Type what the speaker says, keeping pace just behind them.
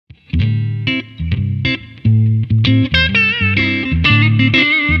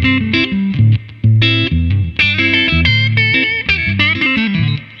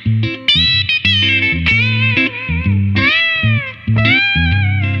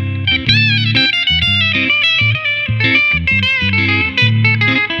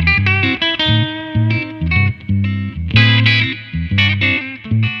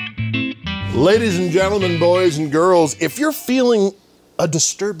ladies and gentlemen, boys and girls, if you're feeling a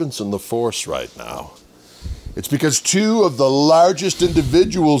disturbance in the force right now, it's because two of the largest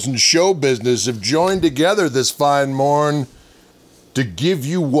individuals in show business have joined together this fine morn to give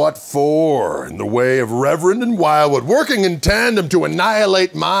you what for in the way of Reverend and Wildwood, working in tandem to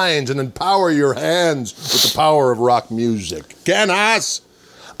annihilate minds and empower your hands with the power of rock music. Ken Haas.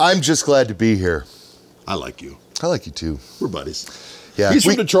 I'm just glad to be here. I like you. I like you too. We're buddies. Yeah. He's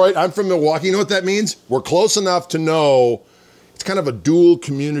from Detroit, I'm from Milwaukee. You know what that means? We're close enough to know it's kind of a dual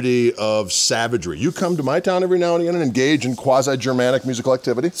community of savagery. You come to my town every now and again and engage in quasi-Germanic musical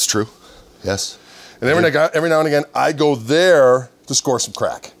activity. It's true. Yes. And every now and again, I go there to score some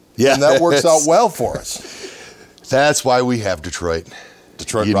crack. Yeah. And that works out well for us. That's why we have Detroit.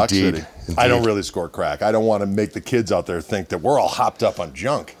 Detroit Rock City. Indeed. I don't really score crack. I don't want to make the kids out there think that we're all hopped up on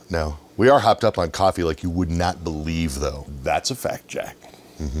junk. No. We are hopped up on coffee like you would not believe, though. That's a fact, Jack.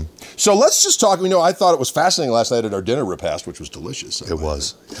 Mm-hmm. So let's just talk. I thought it was fascinating last night at our dinner repast, which was delicious. It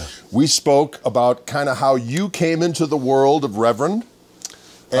was. Yeah. We spoke about kind of how you came into the world of Reverend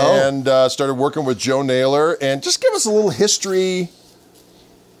and started working with Joe Naylor. And just give us a little history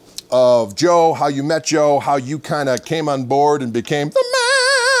of Joe, how you met Joe, how you kind of came on board and became the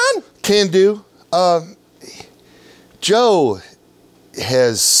man. Can do. Joe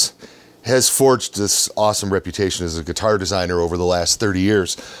has forged this awesome reputation as a guitar designer over the last 30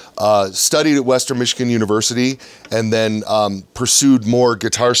 years. Studied at Western Michigan University and then pursued more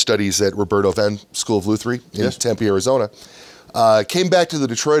guitar studies at Roberto Venn School of Luthery in Tempe, Arizona. Came back to the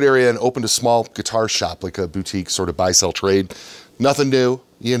Detroit area and opened a small guitar shop, like a boutique sort of buy-sell trade. Nothing new,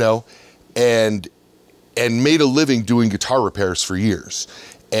 and made a living doing guitar repairs for years.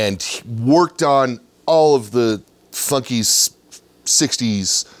 And worked on all of the funky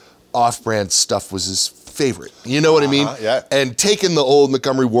 60s off-brand stuff was his favorite. You know what I mean? Yeah. And taking the old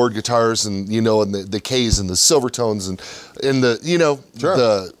Montgomery Ward guitars and, and the Ks and the Silvertones and the,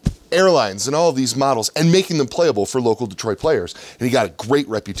 the Airlines and all of these models and making them playable for local Detroit players. And he got a great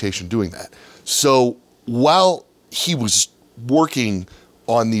reputation doing that. So while he was working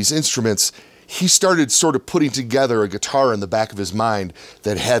on these instruments, he started sort of putting together a guitar in the back of his mind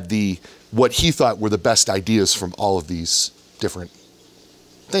that had what he thought were the best ideas from all of these different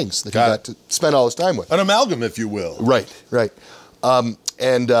things that he got to spend all his time with. An amalgam, if you will. Right.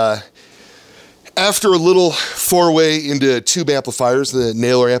 After a little foray into tube amplifiers, the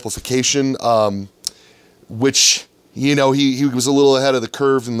Naylor amplification, which, he was a little ahead of the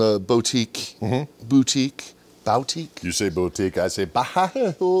curve in the boutique. You say boutique, I say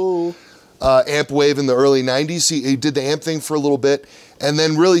bah. Amp wave in the early 90s. He did the amp thing for a little bit, and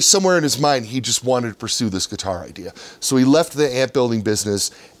then really somewhere in his mind, he just wanted to pursue this guitar idea. So he left the amp building business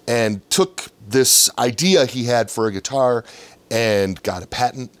and took this idea he had for a guitar and got a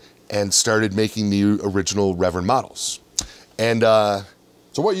patent and started making the original Reverend models. And so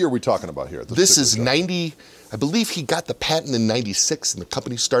what year are we talking about here? This is 90, I believe he got the patent in 96 and the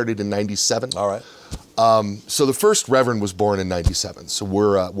company started in 97. All right. So the first Reverend was born in 97. So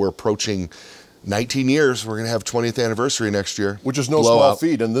we're approaching 19 years. We're going to have 20th anniversary next year. Which is no small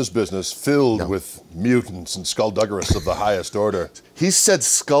feat in this business, filled with mutants and skullduggerous of the highest order. He said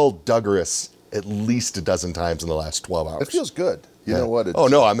skullduggerous at least a dozen times in the last 12 hours. It feels good. You know what?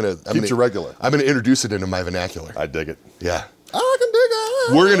 Keeps you regular. I'm going to introduce it into my vernacular. I dig it. Yeah. I can dig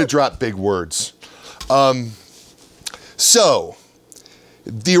it. We're going to drop big words. So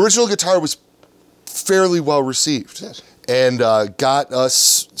the original guitar was fairly well received. Yes. And got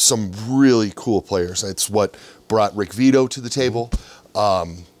us some really cool players. It's what brought Rick Vito to the table. All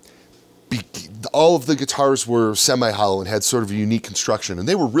of the guitars were semi-hollow and had sort of a unique construction, and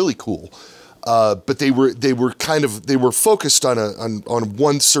they were really cool. But they were focused on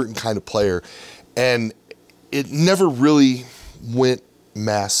one certain kind of player, and it never really went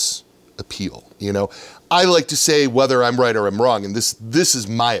mass appeal. I like to say, whether I'm right or I'm wrong, and this is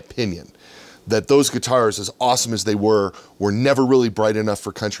my opinion, that those guitars, as awesome as they were never really bright enough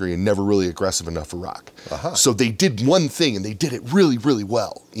for country and never really aggressive enough for rock. So they did one thing and they did it really, really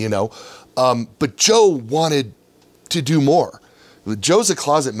well, But Joe wanted to do more. Joe's a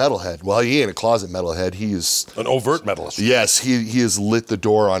closet metalhead. Well, he ain't a closet metalhead. He is an overt metalist. Yes, he has lit the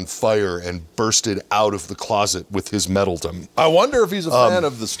door on fire and bursted out of the closet with his metaldom. I wonder if he's a fan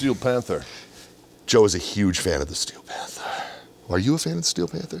of the Steel Panther. Joe is a huge fan of the Steel Panther. Are you a fan of the Steel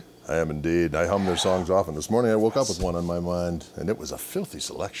Panther? I am indeed. I hum their songs often. This morning I woke up with one on my mind, and it was a filthy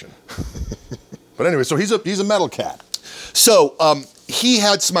selection. But anyway, so he's a metal cat. So he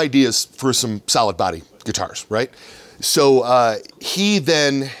had some ideas for some solid body guitars, right? So he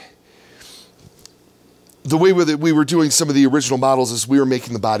then the way that we were doing some of the original models is we were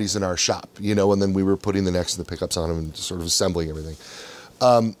making the bodies in our shop, you know, and then we were putting the necks and the pickups on them and sort of assembling everything.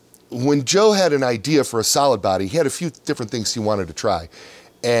 When Joe had an idea for a solid body, he had a few different things he wanted to try.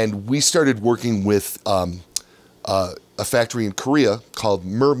 And we started working with a factory in Korea called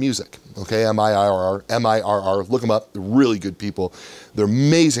Mir Music, okay, M-I-R-R, look them up, they're really good people. They're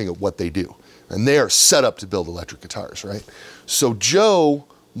amazing at what they do. And they are set up to build electric guitars, right? So Joe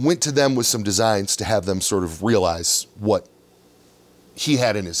went to them with some designs to have them sort of realize what he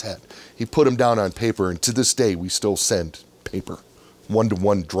had in his head. He put them down on paper, and to this day, we still send paper,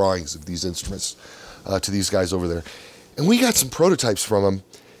 one-to-one drawings of these instruments to these guys over there. And we got some prototypes from him,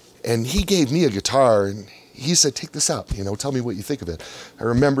 and he gave me a guitar, and he said, take this out, you know, tell me what you think of it. I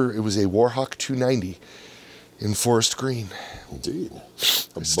remember it was a Warhawk 290 in forest green. Indeed.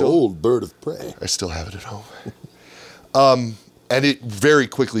 A bold bird of prey. I still have it at home. And it very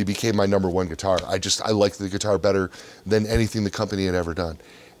quickly became my #1 guitar. I liked the guitar better than anything the company had ever done.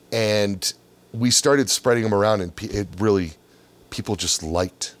 And we started spreading them around, and people just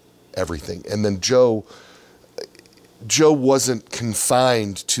liked everything. And then Joe wasn't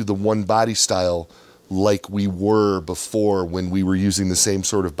confined to the one body style like we were before when we were using the same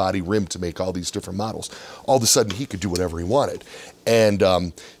sort of body rim to make all these different models. All of a sudden, he could do whatever he wanted. And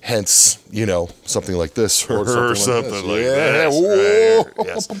hence, you know, something like this or something like this. Right,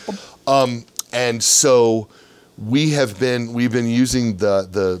 yes. And so we've been using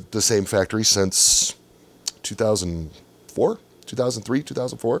the same factory since 2004, 2003,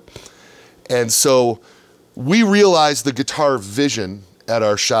 2004. And so we realized the guitar vision at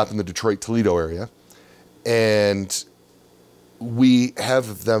our shop in the Detroit-Toledo area. And we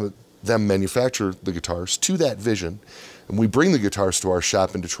have them manufacture the guitars to that vision. And we bring the guitars to our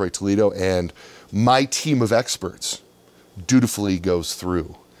shop in Detroit-Toledo, and my team of experts dutifully goes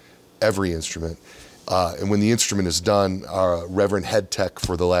through every instrument. And when the instrument is done, our Reverend head tech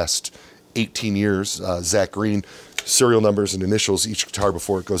for the last 18 years, Zach Green, serial numbers and initials each guitar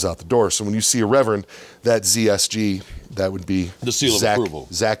before it goes out the door. So when you see a Reverend, that ZSG, that would be the seal of approval.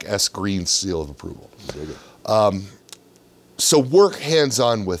 Zach S. Green's seal of approval. So work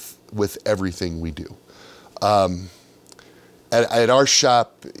hands-on with everything we do. At our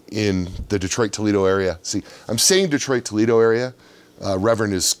shop in the Detroit-Toledo area, see, I'm saying Detroit-Toledo area.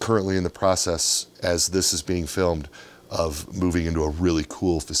 Reverend is currently in the process, as this is being filmed, of moving into a really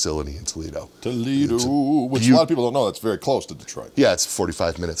cool facility in Toledo. Toledo, which a lot of people don't know, that's very close to Detroit. Yeah, it's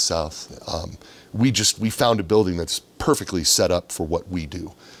 45 minutes south. We found a building that's perfectly set up for what we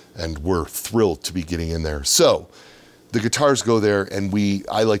do, and we're thrilled to be getting in there. So the guitars go there, and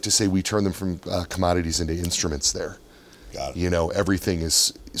I like to say we turn them from commodities into instruments there. Got it. You know, everything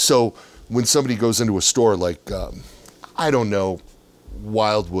is, so when somebody goes into a store like, I don't know,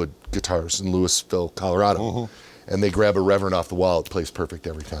 Wildwood Guitars in Louisville, Colorado, and they grab a Reverend off the wall, it plays perfect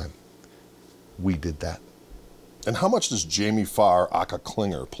every time. We did that. And how much does Jamie Farr, aka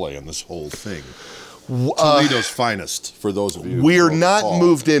Klinger, play in this whole thing? Toledo's finest, for those of you. We're not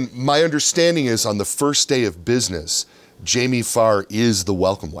moved in. My understanding is on the first day of business, Jamie Farr is the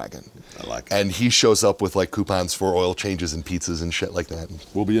welcome wagon. I like it. And he shows up with like coupons for oil changes and pizzas and shit like that.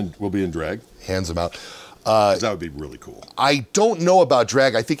 We'll be in drag. Hands them out. That would be really cool. I don't know about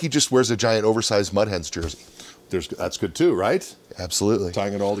drag. I think he just wears a giant oversized Mud Hens jersey. That's good too, right? Absolutely.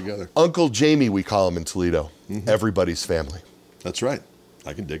 Tying it all together. Uncle Jamie, we call him in Toledo. Everybody's family. That's right.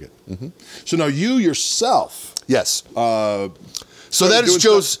 I can dig it. So now you yourself. Yes. So that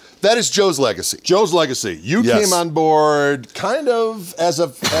is Joe's legacy. Joe's legacy. You came on board kind of as a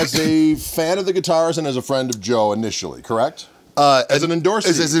fan of the guitars and as a friend of Joe initially, correct? As an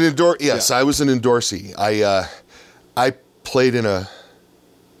endorsee. Yes, yeah. I was an endorsee. I played in a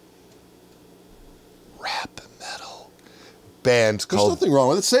rap metal band called... There's nothing wrong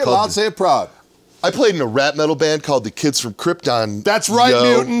with it. Say it loud, say it proud. I played in a rap metal band called the Kids from Krypton. That's right,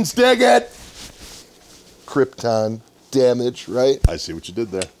 mutants. Dig it. Krypton Damage, right? I see what you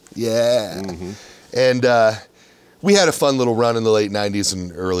did there. Yeah. And we had a fun little run in the late 90s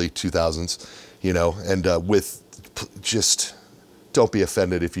and early 2000s, you know, and with just... Don't be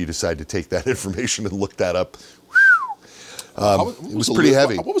offended if you decide to take that information and look that up. It was pretty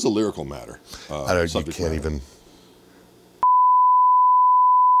heavy. What was the lyrical matter? I don't. You can't even.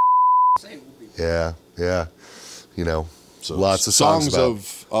 Yeah. You know, so lots of songs about.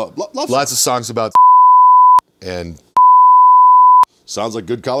 Lots of songs about. And. Sounds like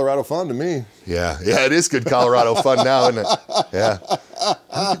good Colorado fun to me. Yeah, it is good Colorado fun now, isn't it? Yeah. I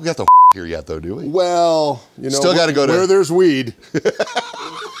don't think we got the here yet, though, do we? Well, you know, still got to go to where there's weed.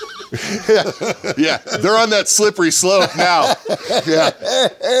 Yeah, they're on that slippery slope now.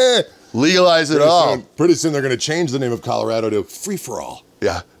 Yeah. Legalize it all. Pretty soon they're going to change the name of Colorado to Free for All.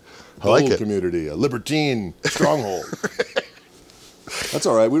 Yeah. I like Gold it. community, a libertine stronghold. That's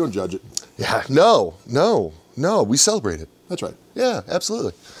all right. We don't judge it. Yeah. No. We celebrate it. That's right. Yeah,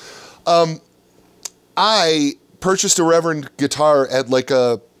 absolutely. I purchased a Reverend guitar at like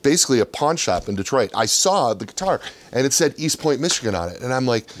basically a pawn shop in Detroit. I saw the guitar and it said East Point, Michigan on it. And I'm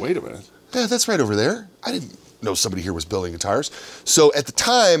like, wait a minute. Yeah, that's right over there. I didn't know somebody here was building guitars. So at the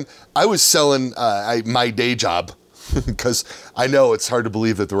time, I was selling my day job because I know it's hard to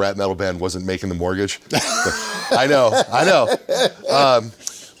believe that the rap metal band wasn't making the mortgage. I know.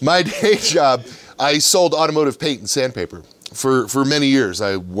 My day job, I sold automotive paint and sandpaper. For many years,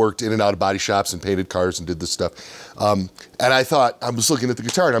 I worked in and out of body shops and painted cars and did this stuff. And I thought, I was looking at the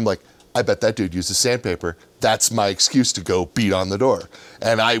guitar and I'm like, I bet that dude uses sandpaper. That's my excuse to go beat on the door.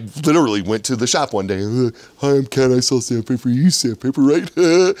 And I literally went to the shop one day. Hi, I'm Ken. I sell sandpaper. You use sandpaper, right?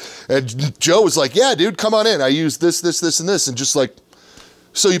 And Joe was like, yeah, dude, come on in. I use this, and this. And just like,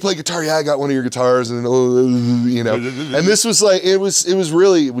 so you play guitar? Yeah, I got one of your guitars. And, you know. And this was like, it was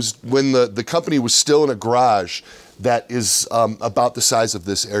when the company was still in a garage that is about the size of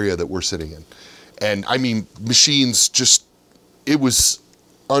this area that we're sitting in. And I mean, machines just, it was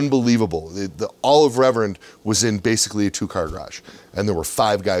unbelievable. All of Reverend was in basically a 2-car garage. And there were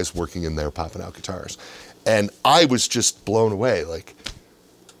 5 guys working in there popping out guitars. And I was just blown away, like,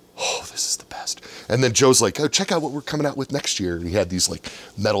 oh, this is the best. And then Joe's like, oh, check out what we're coming out with next year. And he had these like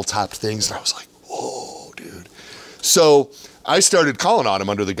metal topped things. And I was like, whoa, dude. So I started calling on him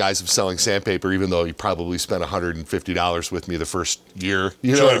under the guise of selling sandpaper, even though he probably spent $150 with me the first year.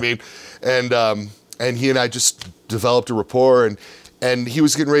 You know what I mean? And he and I just developed a rapport. And he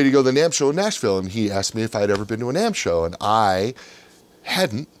was getting ready to go to the NAMM show in Nashville. And he asked me if I'd ever been to a NAMM show. And I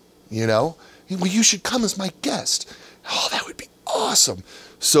hadn't, you know. Well, you should come as my guest. Oh, that would be awesome.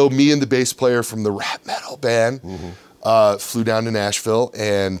 So me and the bass player from the rap metal band flew down to Nashville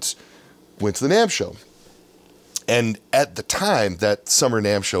and went to the NAMM show. And at the time, that summer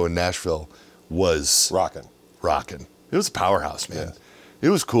NAMM show in Nashville was rocking. It was a powerhouse, man. Yeah. It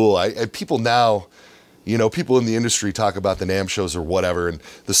was cool. People now, you know, people in the industry talk about the NAMM shows or whatever, and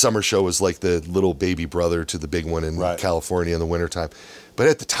the summer show was like the little baby brother to the big one in California in the wintertime. But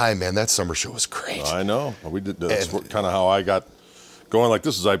at the time, man, that summer show was great. I know. We did. That's kind of how I got going like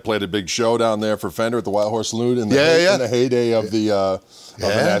this. Is I played a big show down there for Fender at the Wild Horse Saloon in the heyday of the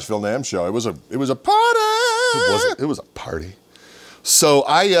Nashville NAMM show. It was a party. It was a party. So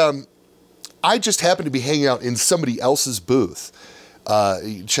I just happened to be hanging out in somebody else's booth,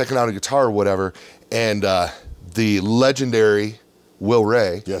 checking out a guitar or whatever, and the legendary Will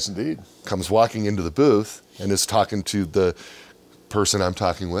Ray, yes indeed, comes walking into the booth and is talking to the person I'm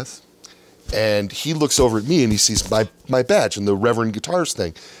talking with. And he looks over at me and he sees my badge and the Reverend Guitars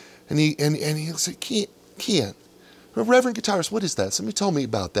thing. And he looks like, Ken, Reverend Guitars, what is that? Somebody told me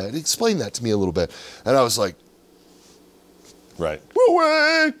about that. Explain that to me a little bit. And I was like, right. Will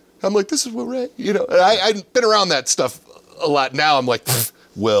Ray. I'm like, this is Will Ray. You know, I've been around that stuff a lot. Now I'm like,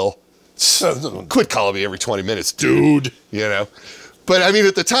 Will, quit calling me every 20 minutes, dude. You know? But I mean,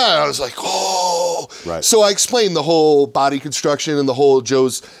 at the time, I was like, oh. Right. So I explained the whole body construction and the whole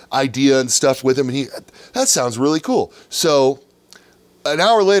Joe's idea and stuff with him. And that sounds really cool. So an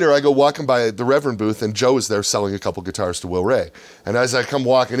hour later, I go walking by the Reverend booth and Joe is there selling a couple guitars to Will Ray. And as I come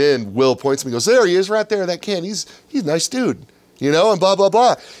walking in, Will points to me and goes, there he is right there, that Ken. He's a nice dude, you know, and blah, blah,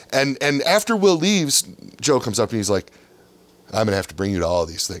 blah. And after Will leaves, Joe comes up and he's like, I'm going to have to bring you to all of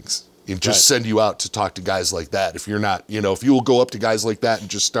these things. And just send you out to talk to guys like that. If you're not, you know, if you will go up to guys like that and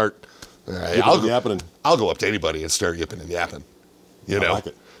just start, I'll go up to anybody and start yipping and yapping, you know. Like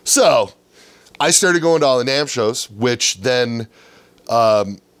it. So I started going to all the NAMM shows, which then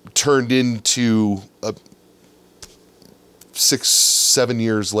turned into 6-7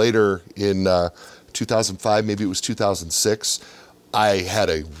 years later in 2005, maybe it was 2006. I had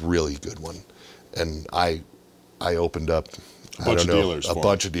a really good one, and I opened up a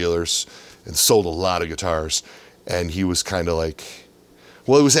bunch of dealers and sold a lot of guitars. And he was kind of like,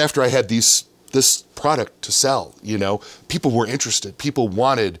 well, it was after I had this product to sell, you know. People were interested. People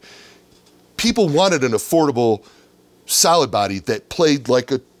wanted an affordable solid body that played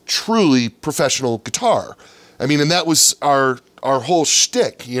like a truly professional guitar. I mean, and that was our whole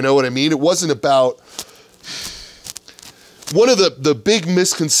shtick, you know what I mean? It wasn't about... One of the big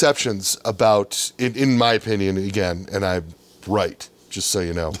misconceptions about, in my opinion, again, and I'm right, just so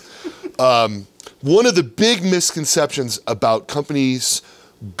you know, one of the big misconceptions about companies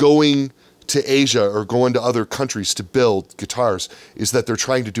going to Asia or going to other countries to build guitars is that they're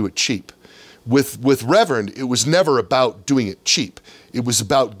trying to do it cheap, With Reverend, it was never about doing it cheap. It was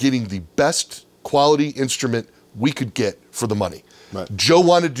about getting the best quality instrument we could get for the money. Right. Joe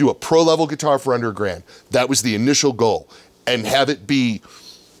wanted to do a pro-level guitar for under $1,000. That was the initial goal. And have it be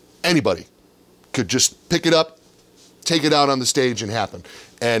anybody could just pick it up, take it out on the stage and happen.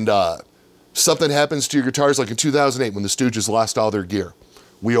 And something happens to your guitars, like in 2008 when the Stooges lost all their gear.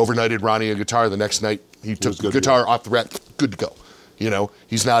 We overnighted Ronnie a guitar. The next night, he took the guitar off the rack, good to go. You know,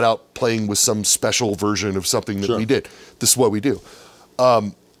 he's not out playing with some special version of something that we did. This is what we do.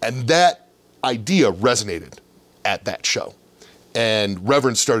 And that idea resonated at that show. And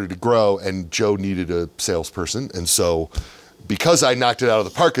Reverend started to grow, and Joe needed a salesperson. And so, because I knocked it out of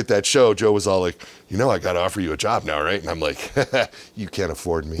the park at that show, Joe was all like, you know, I got to offer you a job now, right? And I'm like, you can't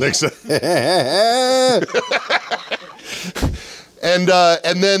afford me. Next. And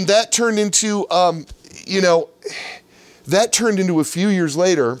then that turned into, you know, that turned into a few years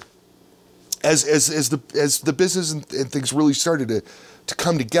later, as the business and things really started to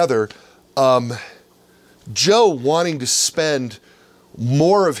come together. Joe wanting to spend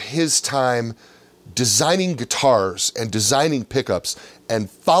more of his time designing guitars and designing pickups and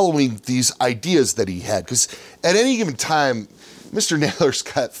following these ideas that he had. Because at any given time, Mr. Naylor's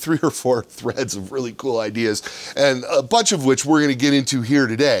got 3 or 4 threads of really cool ideas, and a bunch of which we're going to get into here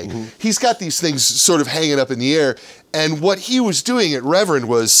today. Mm-hmm. He's got these things sort of hanging up in the air, and what he was doing at Reverend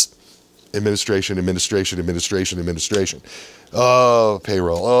was administration. Oh,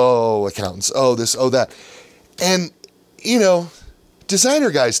 payroll. Oh, accountants. Oh, this, oh, that. And, you know,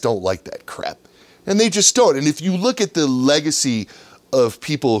 designer guys don't like that crap. And they just don't. And if you look at the legacy of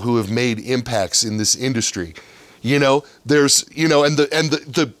people who have made impacts in this industry, you know, there's, you know, and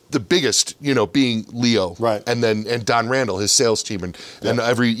the biggest, you know, being Leo. Right. And Don Randall, his sales team, and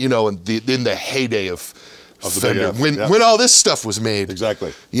every, you know, in the heyday of Fender, when all this stuff was made.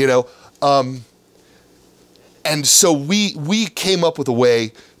 Exactly. You know, and so we came up with a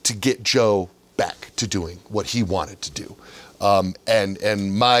way to get Joe back to doing what he wanted to do.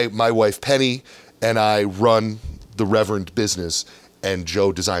 And my wife Penny and I run the Reverend business, and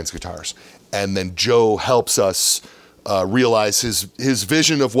Joe designs guitars. And then Joe helps us realize his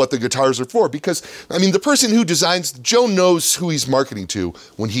vision of what the guitars are for. Because, I mean, the person who designs, Joe knows who he's marketing to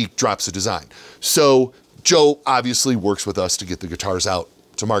when he drops a design. So Joe obviously works with us to get the guitars out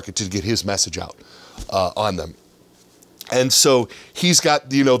to market, to get his message out on them. And so he's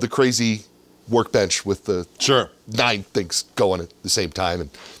got, you know, the crazy workbench with the 9 things going at the same time,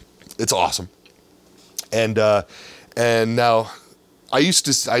 and it's awesome. And now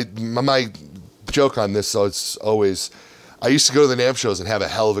my joke on this, so it's always, I used to go to the NAMM shows and have a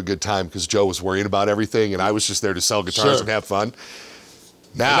hell of a good time because Joe was worried about everything, and I was just there to sell guitars and have fun.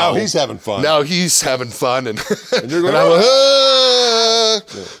 Now he's having fun. Now he's having fun, and you're going, and I'm like,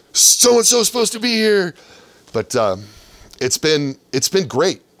 so and so supposed to be here, but it's been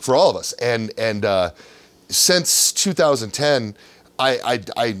great for all of us, and since 2010,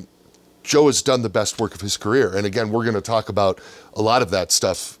 Joe has done the best work of his career, and again, we're going to talk about a lot of that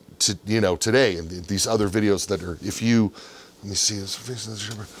stuff today, and these other videos that are, if you, let me see this,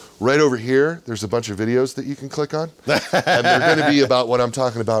 right over here, there's a bunch of videos that you can click on, and they're going to be about what I'm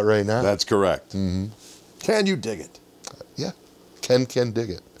talking about right now. That's correct. Mm-hmm. Can you dig it? Yeah, can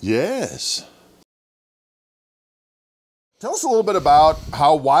dig it. Yes. Tell us a little bit about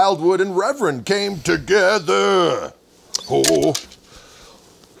how Wildwood and Reverend came together. Oh.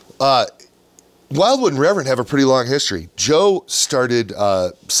 Wildwood and Reverend have a pretty long history. Joe started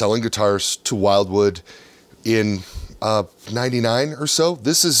selling guitars to Wildwood in '99 or so.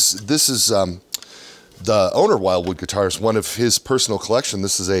 This is the owner of Wildwood Guitars, one of his personal collection.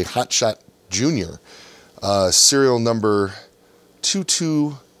 This is a Hot Shot Junior, serial number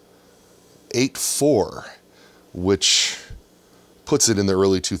 2284, which puts it in the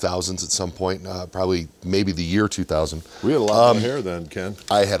early 2000s at some point, probably maybe the year 2000. We had a lot of hair then, Ken.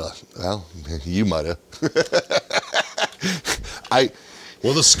 I had well, you might have.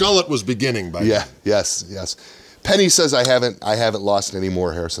 Well, the skullet was beginning by then. Yes. Penny says I haven't lost any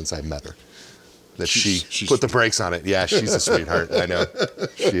more hair since I met her. That she put the brakes on it. Yeah, she's a sweetheart. I know.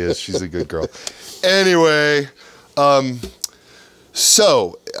 She is. She's a good girl. Anyway,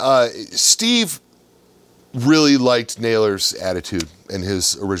 so Steve really liked Naylor's attitude and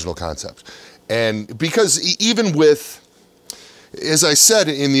his original concept. And because even with, as I said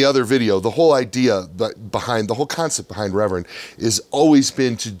in the other video, the whole idea behind, the whole concept behind Reverend is always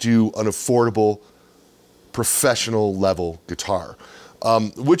been to do an affordable, professional level guitar,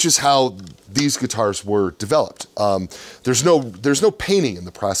 which is how these guitars were developed. There's no painting in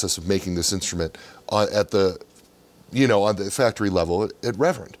the process of making this instrument at the you know, on the factory level at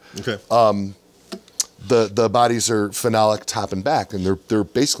Reverend. Okay. The bodies are phenolic top and back, and they're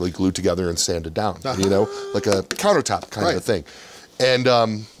basically glued together and sanded down, you know, like a countertop kind of a thing.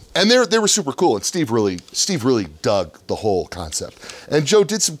 And they were super cool, and Steve really dug the whole concept. And Joe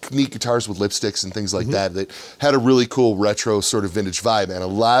did some neat guitars with lipsticks and things like that had a really cool retro sort of vintage vibe, and a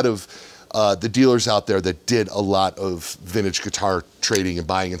lot of the dealers out there that did a lot of vintage guitar trading and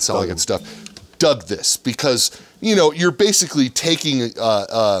buying and selling and stuff dug this, because, you know, you're basically taking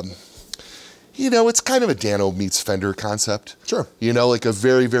you know, it's kind of a Dano meets Fender concept. Sure. You know, like a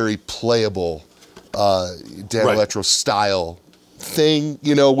very, very playable Dano Electro style thing,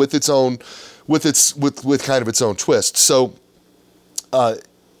 you know, with its own, with kind of its own twist. So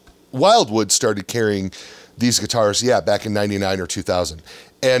Wildwood started carrying these guitars, back in '99 or 2000,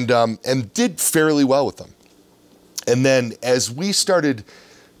 and did fairly well with them. And then as we started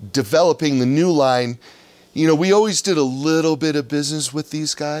developing the new line, you know, we always did a little bit of business with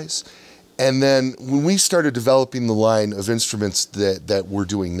these guys. And then when we started developing the line of instruments that we're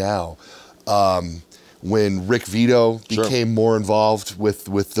doing now, when Rick Vito became more involved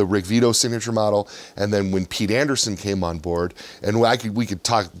with the Rick Vito signature model, and then when Pete Anderson came on board, and we could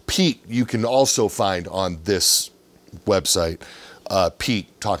talk, Pete, you can also find on this website,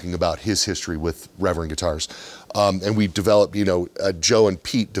 Pete talking about his history with Reverend Guitars. And we developed, you know, Joe and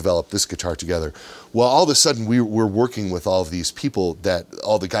Pete developed this guitar together. Well, all of a sudden we're working with all of these people that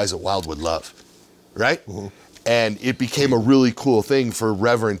all the guys at Wildwood love, right? And it became a really cool thing for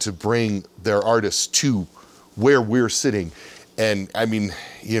Reverend to bring their artists to where we're sitting. And I mean,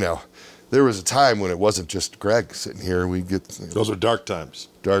 you know, there was a time when it wasn't just Greg sitting here. We get those are dark times.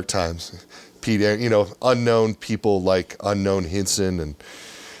 Dark times. Pete, you know, unknown people like Unknown Hinson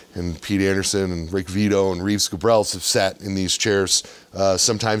and Pete Anderson and Rick Vito and Reeves Gabrels have sat in these chairs,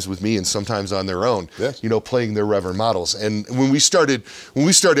 sometimes with me and sometimes on their own, you know, playing their Reverend models. And when we started,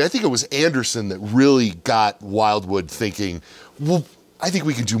 I think it was Anderson that really got Wildwood thinking, well, I think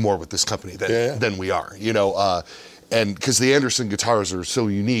we can do more with this company than we are, you know, and because the Anderson guitars are so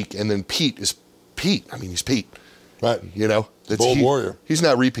unique. And then Pete is Pete. I mean, he's Pete. Right. You know, bold warrior. He's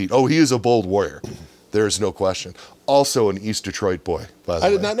not repeat. Oh, he is a bold warrior. There is no question. Also an East Detroit boy, by the way. I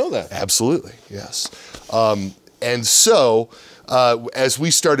did not know that. Absolutely, yes. And so, as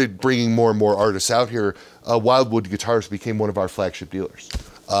we started bringing more and more artists out here, Wildwood Guitars became one of our flagship dealers.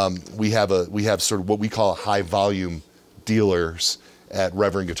 We have sort of what we call high volume dealers at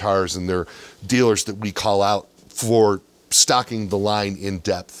Reverend Guitars, and they're dealers that we call out for stocking the line in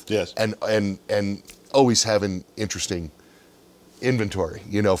depth. Yes. And always having interesting inventory,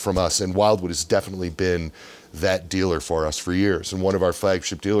 you know, from us. And Wildwood has definitely been that dealer for us for years, and one of our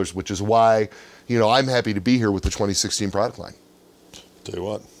flagship dealers, which is why, you know, I'm happy to be here with the 2016 product line. Tell you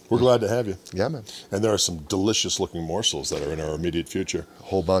what, we're glad to have you. Yeah, man. And there are some delicious looking morsels that are in our immediate future. A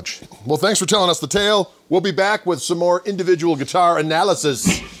whole bunch. Well, thanks for telling us the tale. We'll be back with some more individual guitar analysis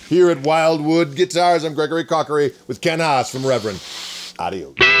here at Wildwood Guitars. I'm Gregory Cockery with Ken Haas from Reverend.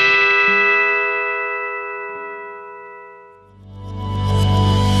 Adios.